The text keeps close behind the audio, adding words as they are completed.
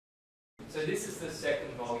So this is the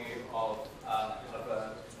second volume of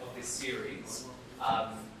this series,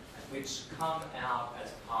 which come out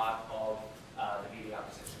as part of the Media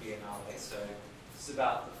Architecture Biennale. So this is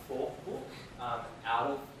about the fourth book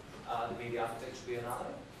out of the Media Architecture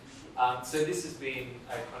Biennale. So this has been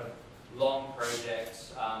a kind of long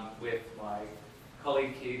project with my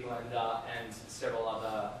colleague Keith Glenda and several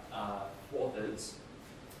other authors.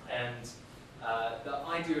 And the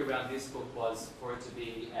idea around this book was for it to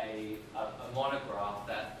be a monograph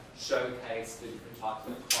that showcased the different types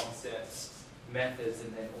of concepts, methods,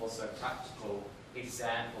 and then also practical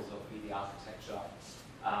examples of media architecture.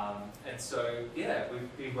 And so, yeah,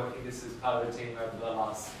 we've been working this as part of the team over the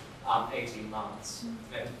last 18 months.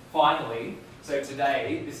 And finally, so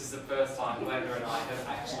today, this is the first time Glenda and I have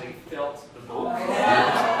actually felt the book.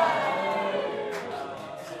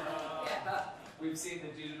 We've seen the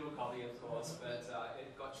digital copy, of course, but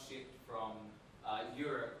it got shipped from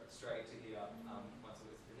Europe straight to here once it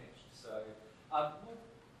was finished. So,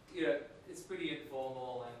 you know, it's pretty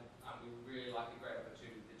informal, and we really like a great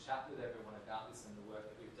opportunity to chat with everyone about this and the work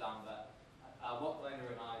that we've done. But what Glenda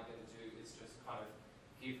and I are going to do is just kind of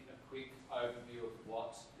give a quick overview of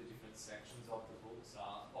what the different sections of the books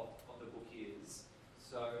are, of the book is.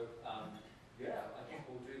 So, yeah, I think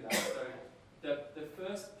we'll do that. So, the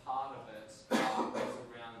first part of it was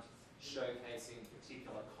around showcasing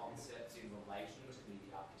particular concepts in relation to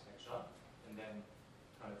media architecture, and then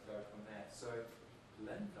kind of go from there. So,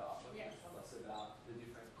 Glenda, what can you tell us about the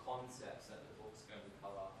different concepts that the book's going to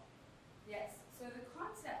cover? Yes, so the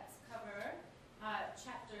concepts cover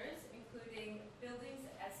chapters including buildings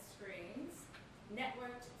as screens,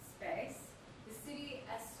 networked space, the city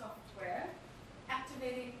as software,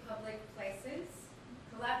 activating public places,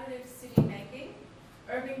 collaborative city making,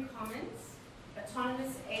 urban commons,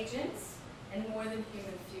 autonomous agents, and more than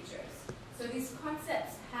human futures. So these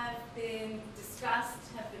concepts have been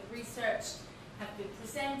discussed, have been researched, have been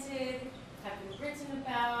presented, have been written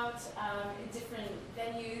about in different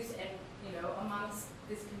venues and, you know, amongst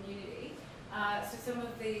this community. So some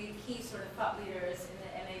of the key sort of thought leaders in the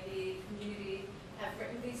MAB community have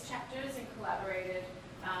written these chapters and collaborated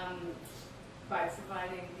by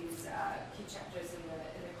providing these key chapters in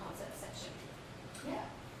the concept section. Yeah.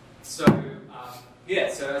 So,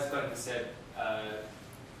 so as Glenda said,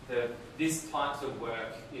 this type of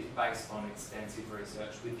work is based on extensive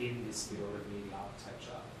research within this field of media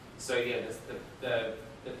architecture. So yeah, the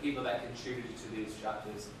people that contributed to these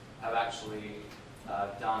chapters have actually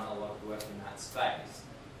done a lot of work in that space.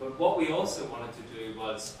 But what we also wanted to do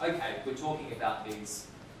was, okay, we're talking about these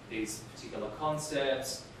particular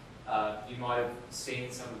concepts. You might have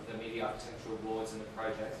seen some of the media architecture awards in the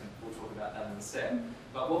project, and we'll talk about that in a sec.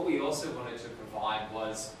 But what we also wanted to provide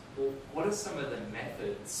was, well, what are some of the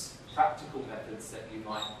methods, practical methods that you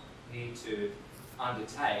might need to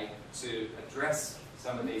undertake to address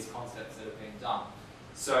some of these concepts that have been done.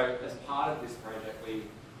 So as part of this project, we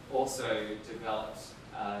also developed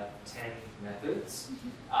 10 methods,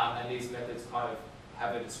 and these methods kind of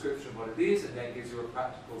have a description of what it is, and then gives you a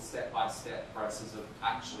practical step-by-step process of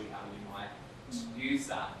actually how you might use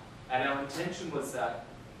that. And our intention was that,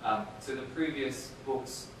 so the previous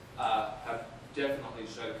books have definitely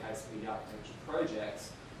showcased media architecture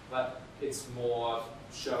projects, but it's more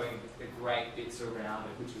showing the great bits around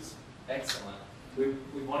it, which is excellent. We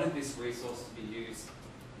wanted this resource to be used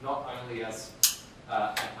not only as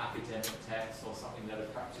an academic text or something that a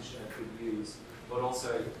practitioner could use, but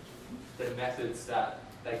also the methods that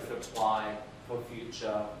they could apply for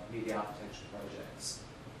future media architecture projects.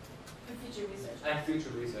 And future research. And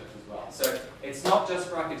future research as well. So it's not just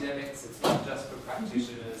for academics, it's not just for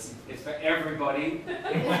practitioners, it's for everybody,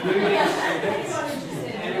 including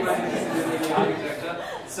anyone interested in media architecture.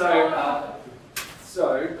 So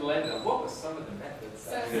Glenda, what were some of the methods?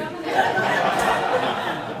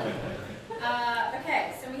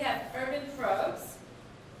 Okay, so we have urban probes,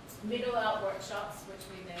 middle out workshops, which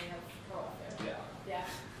we may have co-authored. Yeah.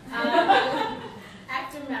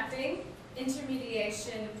 Actor mapping,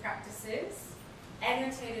 intermediation practices,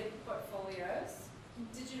 annotated portfolios,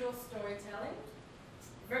 digital storytelling,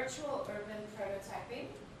 virtual urban prototyping,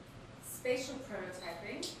 spatial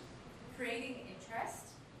prototyping, creating interest,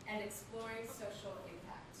 and exploring social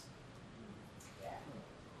impact. Yeah.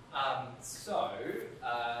 So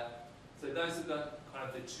those are the kind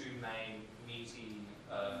of the two main meaty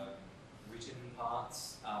written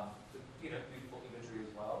parts. You know, beautiful imagery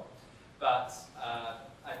as well. But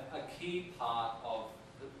a key part of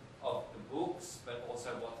the books, but also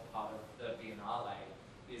what's part of the Biennale,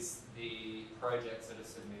 is the projects that are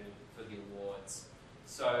submitted for the awards.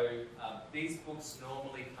 So these books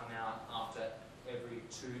normally come out after every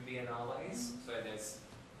 2 biennales, so there's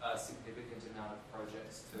a significant amount of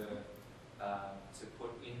projects to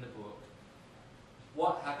put in the book.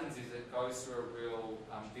 What happens is it goes through a real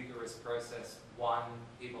vigorous process. One,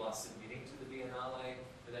 people are submitting to the biennale,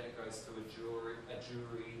 but then it goes to a jury,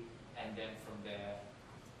 and then from there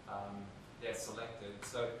they're selected.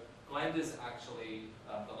 So Glenda's actually,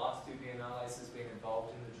 the last 2 biennales has been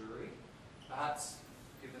involved in the jury. Perhaps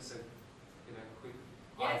give us a quick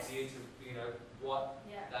idea to what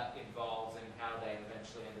that involves and how they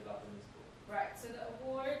eventually ended up in this book. Right, so the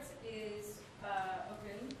awards is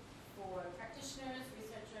open for practitioners,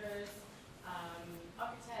 researchers,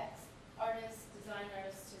 architects, artists,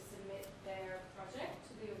 designers to submit their project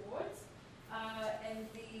to the awards. And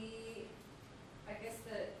I guess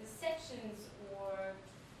the sections or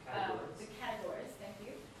the categories, thank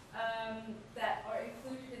you, that are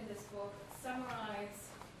included in this book summarize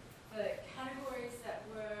the categories that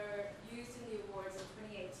were used in the awards in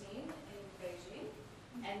 2018 in Beijing,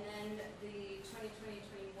 and then the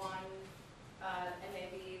 2020-21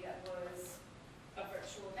 MAB that was a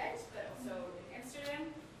virtual event, but also in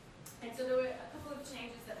Amsterdam. And so there were a couple of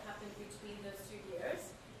changes that happened between those 2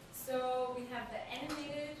 years. So we have the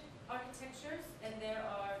animated architectures, and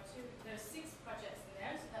there's 6 projects in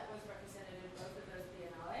there, so that was represented in both of those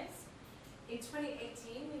biennales. In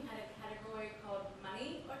 2018, we had a category called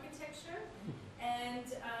money architecture, and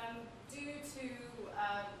due to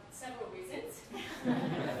several reasons,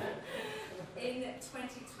 in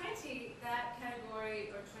 2020, that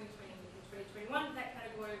category, or 2021, that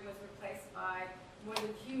category was replaced by more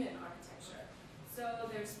than human architecture.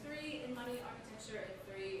 So there's 3 in money architecture and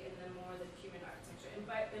 3 in the more than human architecture. And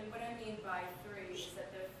what I mean by 3 is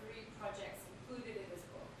that there are 3 projects included in this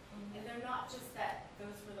book. And they're not just that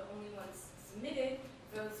those were the only ones submitted,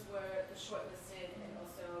 those were the shortlisted and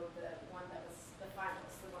also the one that was the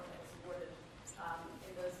finalist, the one that was awarded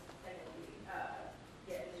in those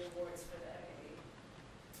in the awards for the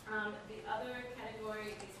MAB. The other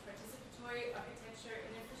category is participatory architecture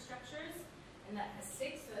and infrastructures, and that has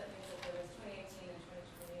 6, so that means that there was 2018 and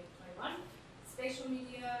 2021. Spatial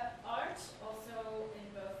media art, also in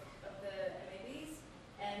both of the MABs,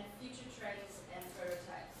 and future trends and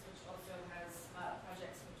prototypes, which also has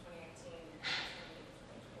projects from 2018 and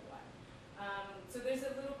 2021. So there's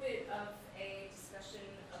a little bit of a discussion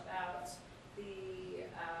about the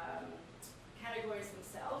categories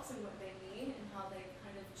themselves and what they mean and how they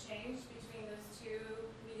kind of change between those 2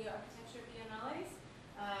 media architecture biennales.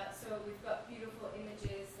 So we've got beautiful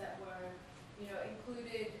images that were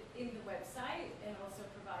included in the website and also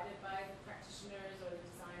provided by the practitioners or the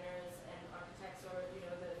designers and architects or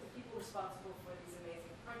the people responsible for these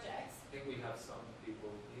amazing projects. I think we have some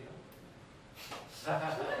people here.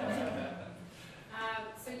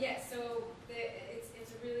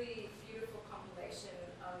 It's a really beautiful compilation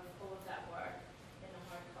of all of that work in a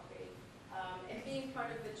hard copy. And being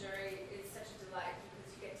part of the jury is such a delight because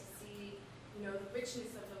you get to see the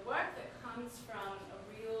richness of the work that comes from a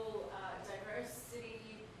real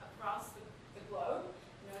diversity across the globe.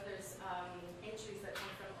 There's entries that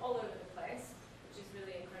come from all over the place, which is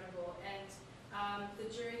really incredible. And the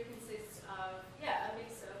jury consists of, a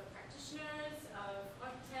mix of practitioners, of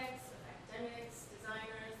architects, of academics,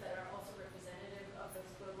 designers that are also representative of those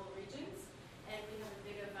global regions. And we have a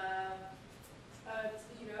bit of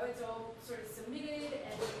it's all sort of submitted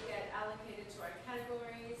and we get allocated to our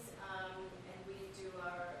categories, and we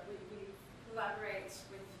collaborate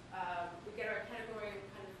with, we get our category, we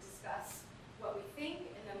kind of discuss what we think,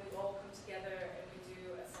 and then we all come together and we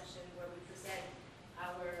do a session where we present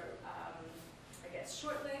our,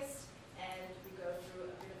 shortlist, and we go through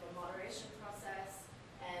a bit of a moderation process.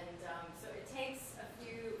 And so it takes a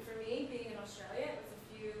few, for me, being in Australia, it was a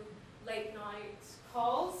few late night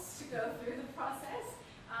calls to go through the process,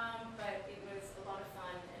 but it was a lot of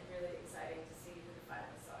fun and really exciting to see who the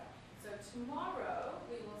finalists are. So tomorrow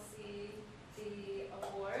we will see the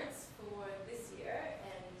awards for this year,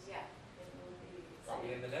 and it will be exciting. That'll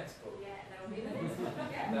be in the next book. Yeah, that will be in the next book,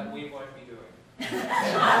 yeah. That we won't be doing.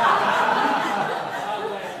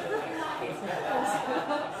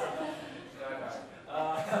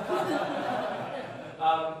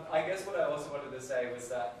 I guess what I also wanted to say was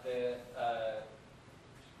that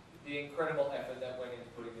the incredible effort that went into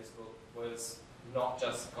putting this book was not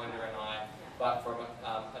just Glenda and I, but from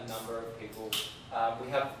a number of people. We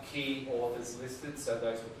have key authors listed, so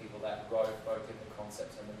those were people that wrote both in the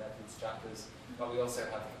concepts and the methods chapters, but we also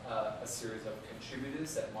have a series of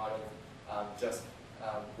contributors that might have just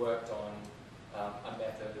worked on a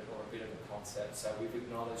method or a bit of a concept. So we've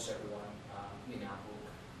acknowledged everyone in our book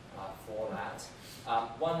for that.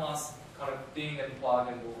 One last kind of thing and plug,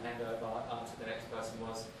 and we'll hand over to the next person,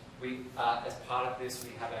 was we, as part of this,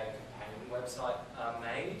 we have a companion website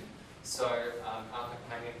made. So our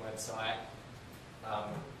companion website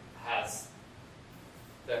has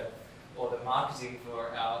the marketing for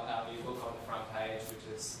our new book on the front page, which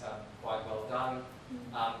is quite well done.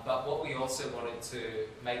 But what we also wanted to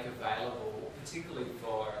make available, particularly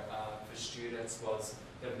for students, was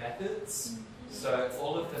the methods. So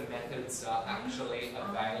all of the methods are actually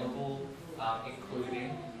available,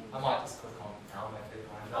 including, I might just click on our method.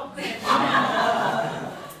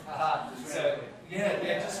 So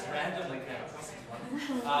yeah, just randomly came across this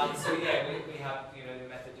one. So yeah, we have, you know, the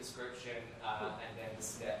method description and then the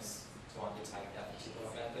steps to undertake that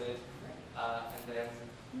particular method, and then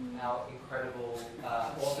our incredible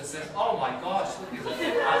author says, oh my gosh, look at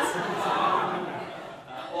that.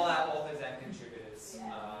 All our authors and contributors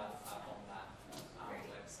are on that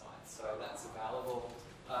website, so that's available.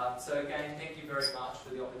 So again, thank you very much for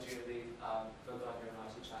the opportunity for Glenn and I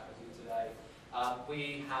to chat with you today.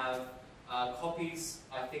 We have copies,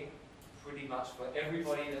 I think, pretty much for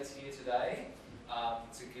everybody that's here today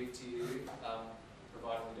to give to you,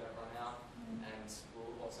 provided we don't run out, and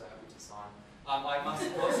we'll also have you to sign. I must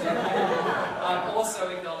also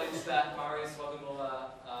acknowledge that Marius Wagamula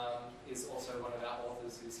is also one of our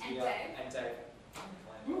authors who's here, and Dave.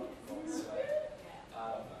 So,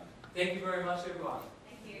 thank you very much, everyone.